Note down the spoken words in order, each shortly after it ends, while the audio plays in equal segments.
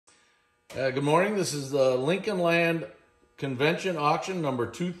Good morning. This is the Lincoln Land Convention Auction number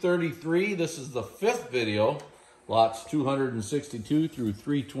 233. This is the fifth video, lots 262 through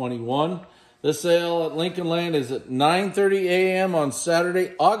 321. This sale at Lincoln Land is at 9:30 a.m. on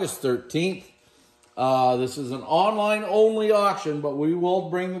Saturday, August 13th. This is an online only auction, but we will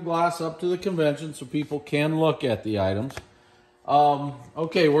bring the glass up to the convention so people can look at the items.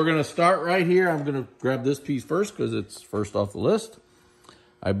 Okay, we're going to start right here. I'm going to grab this piece first because it's first off the list.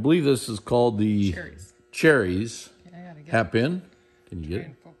 I believe this is called the Cherries Hat Pin. Can you get it?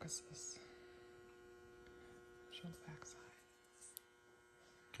 And focus this. Show the back side.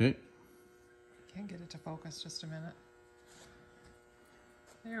 Okay. Can't get it to focus. Just a minute.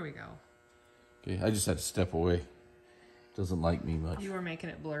 There we go. Okay, I just had to step away. Doesn't like me much. You were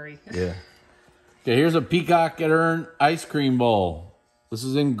making it blurry. Yeah. Okay, here's a Peacock at Urn ice cream bowl. This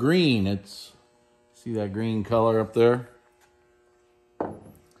is in green. It's, see that green color up there?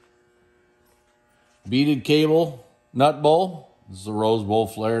 Beaded cable nut bowl. This is a rose bowl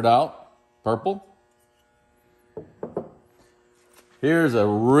flared out. Purple. Here's a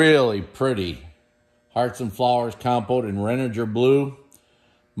really pretty Hearts and Flowers compote in Renninger blue.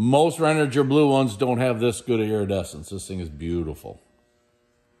 Most Renninger blue ones don't have this good iridescence. This thing is beautiful.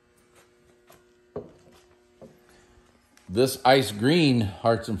 This ice green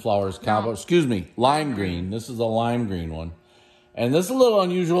Hearts and Flowers compote, excuse me, lime green. This is a lime green one. And this is a little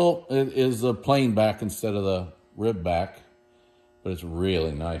unusual. It is the plain back instead of the rib back. But it's a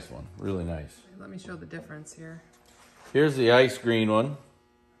really nice one. Really nice. Let me show the difference here. Here's the ice green one.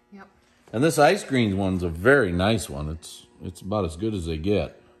 Yep. And this ice green one's a very nice one. It's about as good as they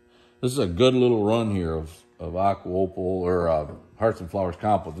get. This is a good little run here of Aqua Opal or Hearts and Flowers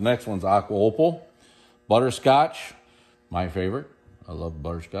compote. The next one's Aqua Opal. Butterscotch, my favorite. I love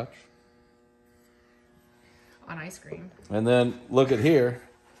butterscotch. On ice cream. And then look at here.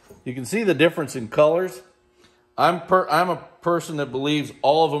 You can see the difference in colors. I'm a person that believes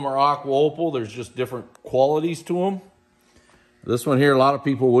all of them are Aqua Opal. There's just different qualities to them. This one here, a lot of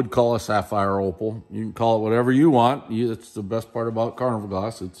people would call a Sapphire Opal. You can call it whatever you want. It's the best part about Carnival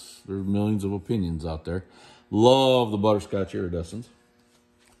glass. There's millions of opinions out there. Love the butterscotch iridescence.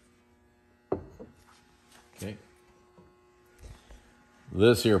 Okay.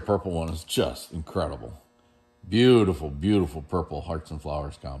 This here purple one is just incredible. Beautiful, beautiful purple Hearts and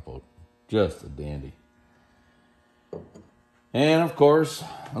Flowers compote. Just a dandy. And of course,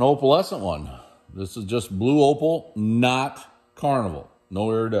 an opalescent one. This is just blue opal, not Carnival.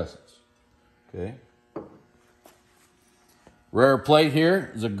 No iridescence. Okay. Rare plate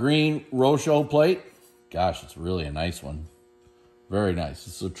here is a green Rochelle plate. Gosh, it's really a nice one. Very nice.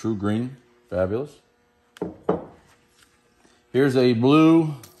 This is a true green. Fabulous. Here's a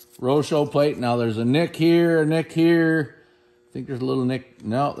blue Rochelle plate. Now there's a nick here, a nick here. I think there's a little nick.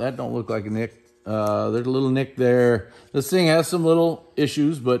 No, that don't look like a nick. There's a little nick there. This thing has some little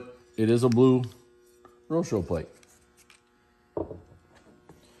issues, but it is a blue Rochelle plate.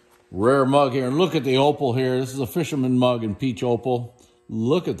 Rare mug here. And look at the opal here. This is a fisherman mug in peach opal.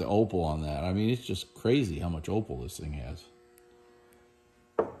 Look at the opal on that. I mean, it's just crazy how much opal this thing has.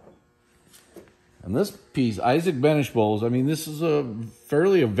 And this piece, Isaac Benish bowls, I mean, this is a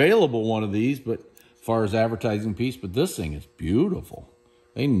fairly available one of these, but as far as advertising piece, but this thing is beautiful.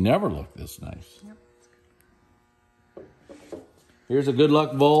 They never look this nice. Yep. Here's a good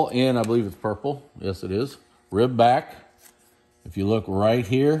luck bowl in, I believe it's purple. Yes, it is. Rib back. If you look right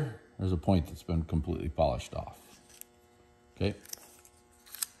here, there's a point that's been completely polished off. Okay.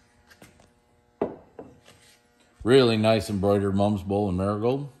 Really nice embroidered mum's bowl in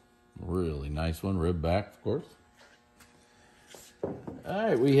marigold. Really nice one, rib back, of course. All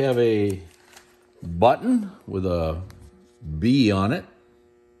right, we have a button with a bee on it.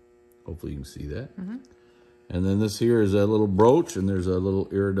 Hopefully you can see that. Mm-hmm. And then this here is a little brooch, and there's a little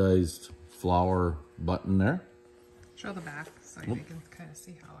iridized flower button there. Show the back so you can kind of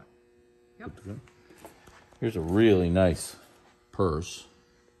see how it... Yep. Here's a really nice purse.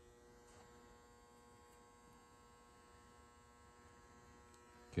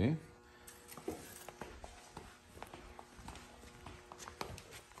 Okay.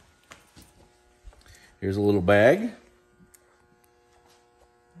 Here's a little bag.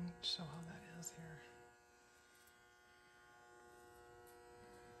 Show how that is here.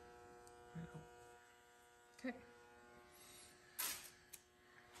 Okay.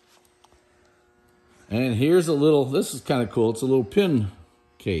 And here's a little, this is kind of cool. It's a little pin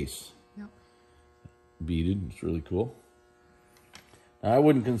case. Yep. Beaded. It's really cool. I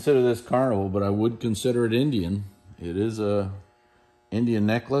wouldn't consider this Carnival, but I would consider it Indian. It is a Indian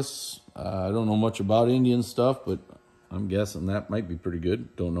necklace. I don't know much about Indian stuff, but I'm guessing that might be pretty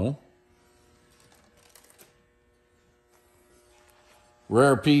good. Don't know.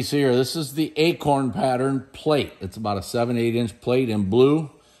 Rare piece here. This is the acorn pattern plate. It's about a 7/8 inch plate in blue.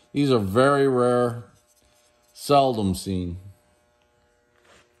 These are very rare, seldom seen.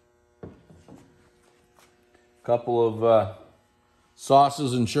 Couple of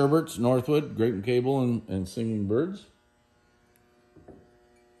sauces and sherbets, Northwood, Grape and Cable, and Singing Birds.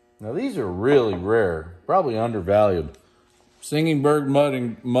 Now these are really rare, probably undervalued. Singing Bird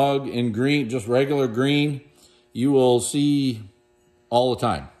mug in green, just regular green, you will see all the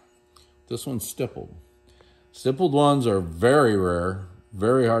time. This one's stippled. Stippled ones are very rare,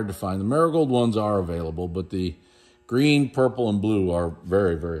 very hard to find. The marigold ones are available, but the green, purple, and blue are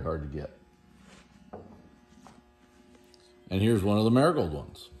very, very hard to get. And here's one of the marigold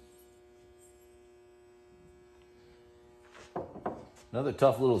ones. Another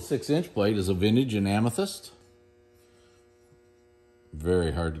tough little 6-inch plate is a vintage in amethyst.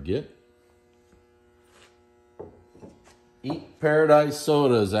 Very hard to get. Eat Paradise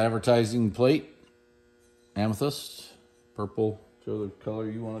Soda's advertising plate. Amethyst, purple, whichever color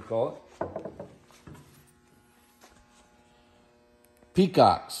you want to call it.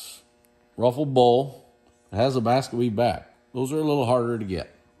 Peacocks, ruffled bowl. It has a basket weave back. Those are a little harder to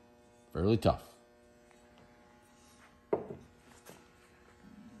get. Fairly tough.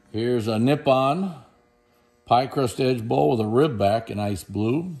 Here's a Nippon pie crust edge bowl with a rib back in ice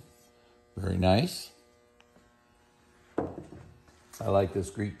blue. Very nice. I like this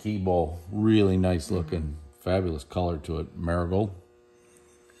Greek key bowl. Really nice looking. Fabulous color to it. Marigold.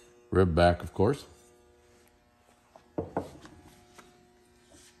 Rib back, of course.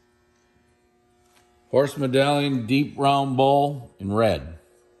 Horse medallion deep round bowl in red.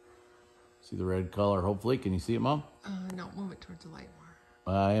 See the red color, hopefully. Can you see it, Mom? No, move it towards the light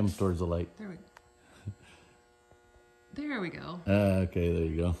more. I am towards the light. There we go. Okay, there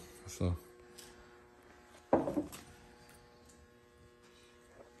you go. So,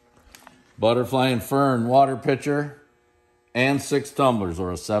 butterfly and fern water pitcher and 6 tumblers,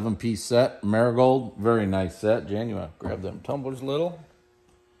 or a 7-piece set. Marigold, very nice set. Jan, you want to grab them tumblers a little?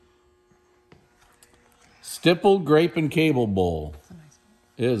 Stippled grape and cable bowl. That's a nice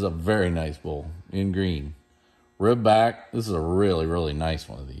bowl. It is a very nice bowl in green. Rib back. This is a really, really nice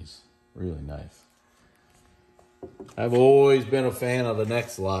one of these. Really nice. I've always been a fan of the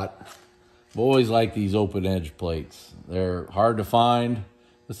next lot. I've always liked these open edge plates. They're hard to find.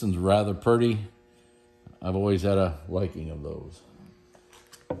 This one's rather pretty. I've always had a liking of those.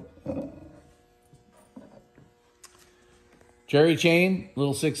 Cherry chain,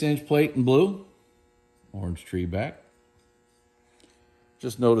 little 6-inch plate in blue. Orange tree back.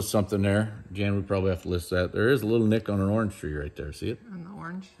 Just noticed something there. Jan, we probably have to list that. There is a little nick on an orange tree right there. See it? On the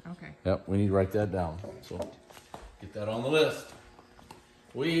orange? Okay. Yep, we need to write that down. So get that on the list.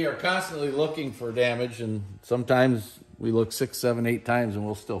 We are constantly looking for damage, and sometimes we look 6, 7, 8 times and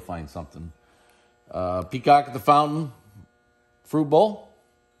we'll still find something. Peacock at the Fountain, fruit bowl,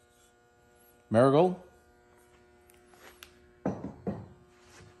 marigold.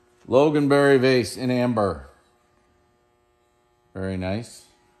 Loganberry vase in amber. Very nice.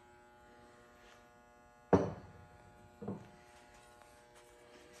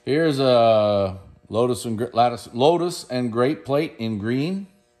 Here's a lotus and grape plate in green.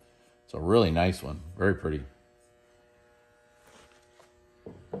 It's a really nice one. Very pretty.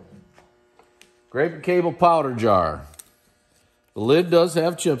 Grape and cable powder jar. The lid does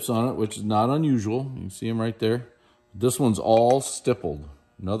have chips on it, which is not unusual. You can see them right there. This one's all stippled.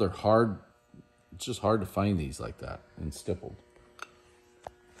 Another hard, it's just hard to find these like that and stippled.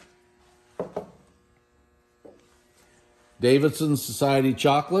 Davidson Society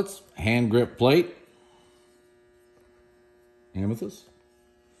chocolates, hand grip plate. Amethyst.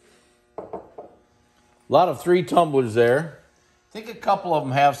 A lot of 3 tumblers there. I think a couple of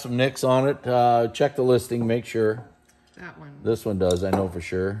them have some nicks on it. Check the listing, make sure. That one. This one does, I know for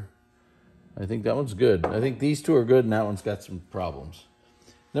sure. I think that one's good. I think these 2 are good, and that one's got some problems.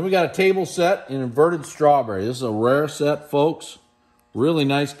 Then we got a table set in inverted strawberry. This is a rare set, folks. Really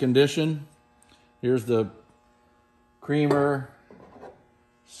nice condition. Here's the creamer,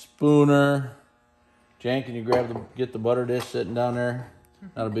 spooner. Jan, can you get the butter dish sitting down there?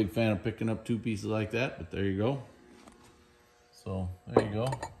 Not a big fan of picking up 2 pieces like that, but there you go. So, there you go.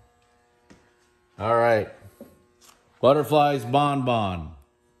 All right. Butterflies Bonbon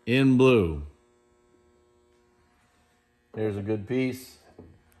in blue. Here's a good piece.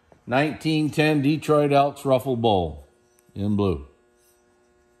 1910 Detroit Elks Ruffle Bowl in blue.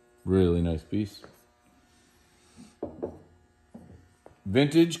 Really nice piece.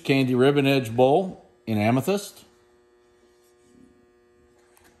 Vintage Candy Ribbon Edge Bowl in amethyst.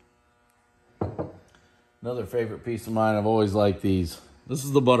 Another favorite piece of mine. I've always liked these This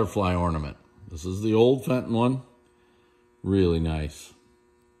is the butterfly ornament. This is the old Fenton one. Really nice.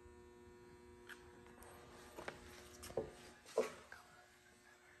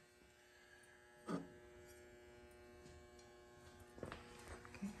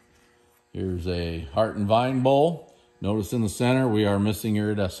 Here's a heart and vine bowl. Notice in the center we are missing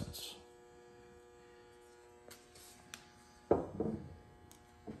iridescence.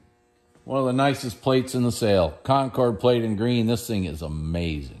 One of the nicest plates in the sale. Concord plate in green. This thing is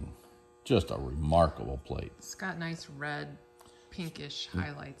amazing. Just a remarkable plate. It's got nice red, pinkish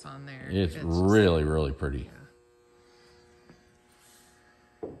highlights on there. It's really, really pretty.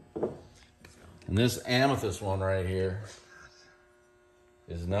 Yeah. And this amethyst one right here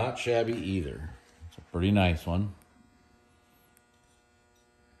is not shabby either. It's a pretty nice one.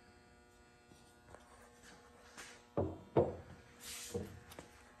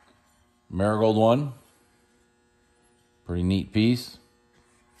 Marigold one. Pretty neat piece.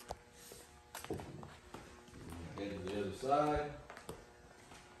 Get to the other side.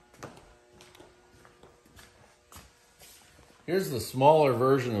 Here's the smaller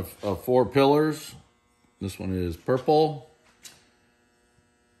version of 4 pillars. This one is purple.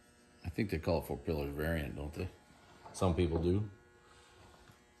 I think they call it 4 pillars variant, don't they? Some people do.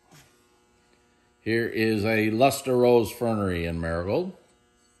 Here is a luster rose fernery in marigold.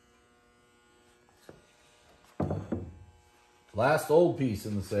 Last old piece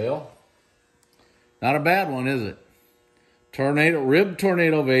in the sale. Not a bad one, is it? Ribbed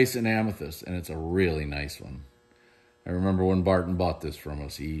tornado vase in amethyst, and it's a really nice one. I remember when Barton bought this from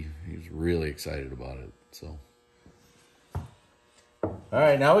us, he was really excited about it. So, all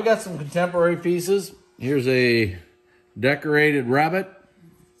right, now we got some contemporary pieces. Here's a decorated rabbit,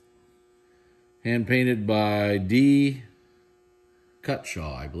 hand painted by D.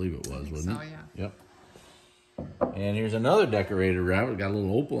 Cutshaw, I believe it was, wasn't it? Yeah. Yep. And here's another decorated rabbit. Got a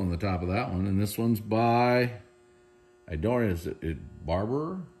little opal on the top of that one. And this one's by, I don't know, is it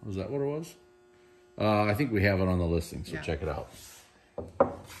Barber? Was that what it was? I think we have it on the listing, so check it out.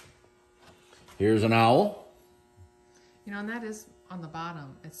 Here's an owl. You know, and that is on the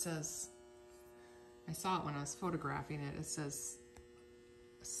bottom. It says, I saw it when I was photographing it. It says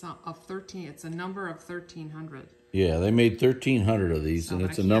of 13. It's a number of 1,300. Yeah, they made 1,300 of these, and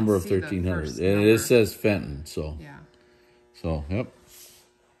it's a number of 1,300. And it says Fenton, so. Yeah. So, yep.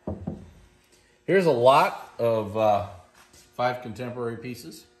 Here's a lot of 5 contemporary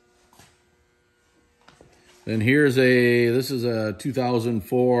pieces. Then here's this is a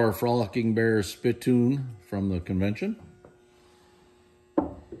 2004 Frolicking Bear spittoon from the convention.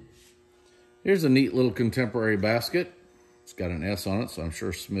 Here's a neat little contemporary basket. It's got an S on it, so I'm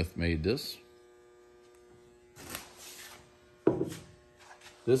sure Smith made this.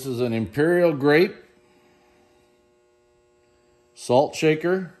 This is an Imperial Grape salt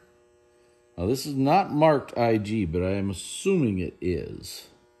shaker. Now this is not marked IG, but I am assuming it is.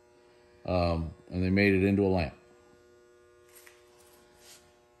 And they made it into a lamp.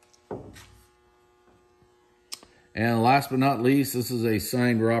 And last but not least, this is a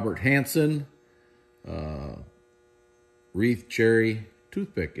signed Robert Hansen wreath cherry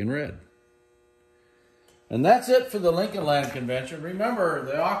toothpick in red. And that's it for the Lincoln Land Convention. Remember,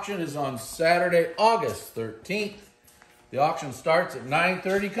 the auction is on Saturday, August 13th. The auction starts at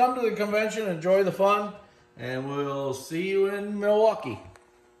 9:30. Come to the convention, enjoy the fun, and we'll see you in Milwaukee.